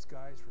 thanks,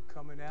 guys, for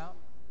coming out.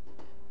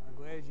 I'm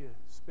glad you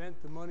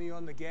spent the money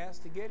on the gas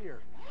to get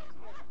here.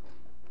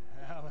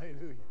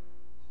 Hallelujah.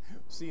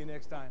 See you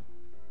next time.